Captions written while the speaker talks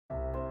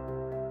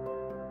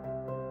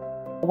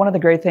One of the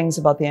great things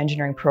about the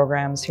engineering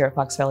programs here at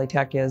Fox Valley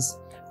Tech is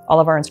all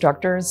of our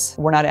instructors,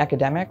 we're not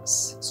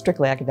academics,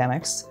 strictly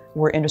academics.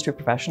 We're industry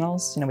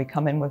professionals. We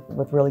come in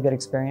with really good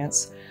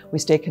experience. We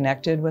stay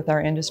connected with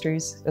our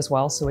industries as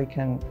well, so we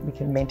can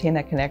maintain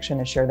that connection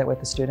and share that with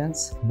the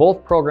students.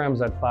 Both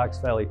programs at Fox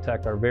Valley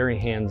Tech are very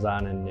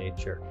hands-on in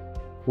nature.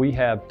 We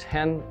have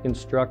 10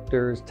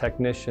 instructors,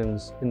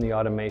 technicians in the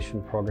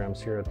automation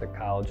programs here at the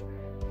college,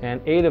 and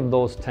 8 of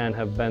those 10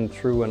 have been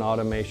through an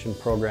automation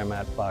program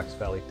at Fox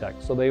Valley Tech.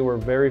 So they were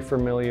very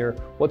familiar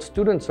what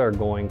students are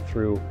going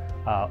through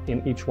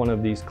in each one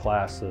of these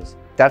classes.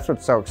 That's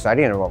what's so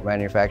exciting about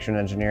manufacturing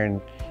engineering.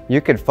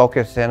 You could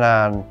focus in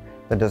on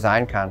the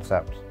design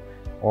concept,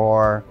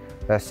 or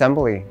the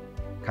assembly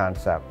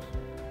concept,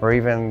 or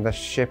even the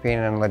shipping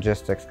and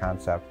logistics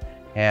concept.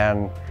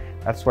 And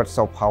that's what's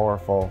so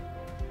powerful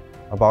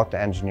about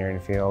the engineering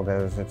field,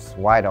 is it's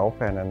wide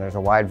open and there's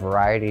a wide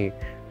variety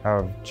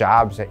of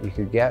jobs that you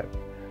could get.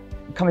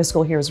 Coming to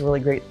school here is a really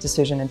great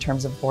decision in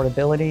terms of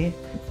affordability,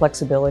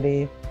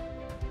 flexibility.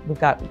 We've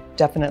got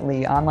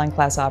definitely online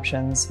class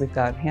options, we've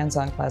got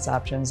hands-on class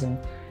options, and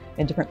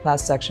in different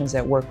class sections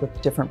that work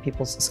with different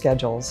people's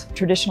schedules.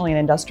 Traditionally, an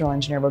industrial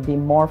engineer would be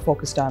more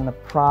focused on the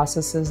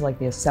processes, like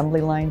the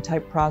assembly line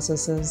type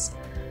processes,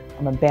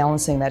 and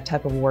balancing that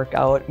type of work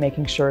out,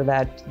 making sure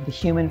that the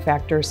human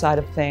factor side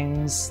of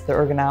things, the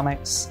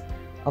ergonomics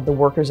of the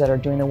workers that are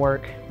doing the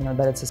work,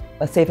 that it's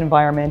a safe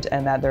environment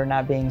and that they're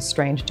not being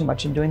strained too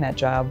much in doing that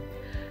job.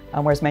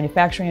 Whereas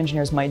manufacturing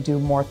engineers might do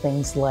more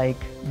things like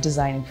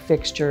designing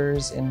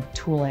fixtures and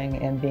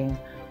tooling and being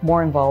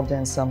more involved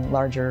in some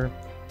larger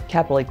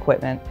capital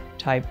equipment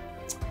type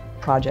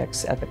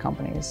projects at the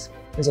companies.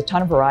 There's a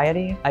ton of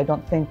variety. I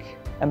don't think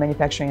a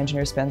manufacturing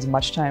engineer spends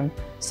much time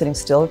sitting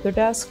still at their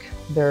desk.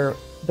 They're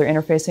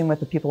interfacing with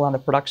the people on the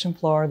production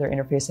floor, they're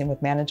interfacing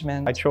with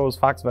management. I chose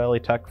Fox Valley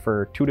Tech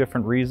for 2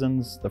 different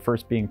reasons. The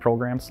first being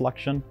program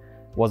selection.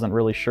 Wasn't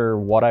really sure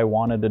what I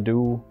wanted to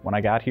do when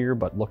I got here,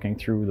 but looking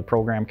through the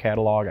program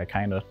catalog, I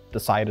kind of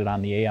decided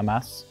on the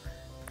AMS.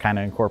 Kind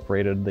of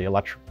incorporated the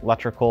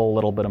electrical, a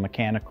little bit of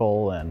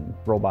mechanical and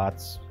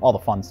robots, all the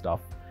fun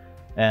stuff.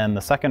 And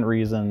the second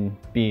reason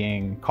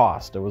being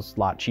cost. It was a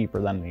lot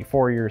cheaper than the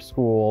 4-year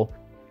school.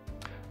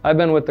 I've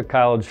been with the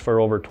college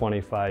for over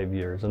 25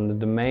 years, and the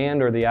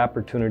demand or the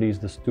opportunities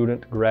the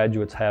student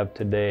graduates have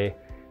today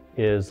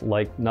is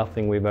like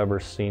nothing we've ever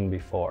seen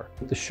before.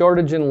 The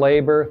shortage in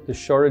labor, the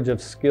shortage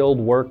of skilled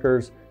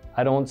workers,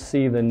 I don't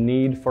see the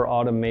need for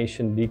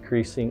automation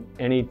decreasing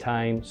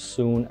anytime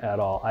soon at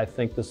all. I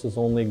think this is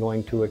only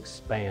going to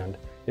expand.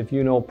 If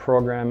you know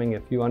programming,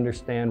 if you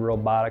understand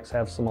robotics,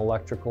 have some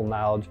electrical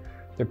knowledge,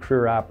 the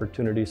career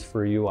opportunities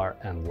for you are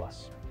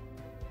endless.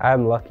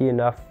 I'm lucky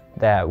enough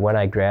that when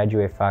I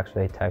graduate Fox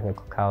Valley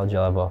Technical College,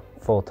 I'll have a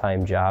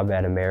full-time job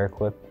at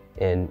Ameriquip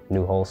in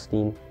New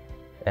Holstein,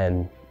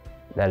 and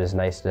that is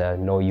nice to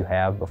know you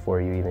have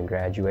before you even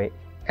graduate.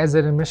 As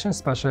an admissions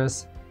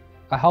specialist,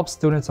 I help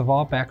students of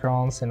all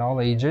backgrounds and all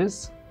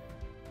ages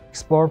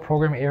explore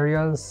program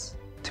areas,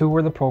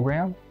 tour the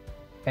program,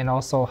 and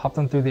also help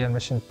them through the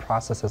admission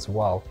process as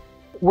well.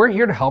 We're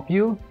here to help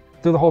you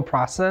through the whole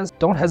process.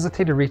 Don't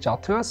hesitate to reach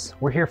out to us.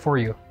 We're here for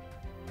you.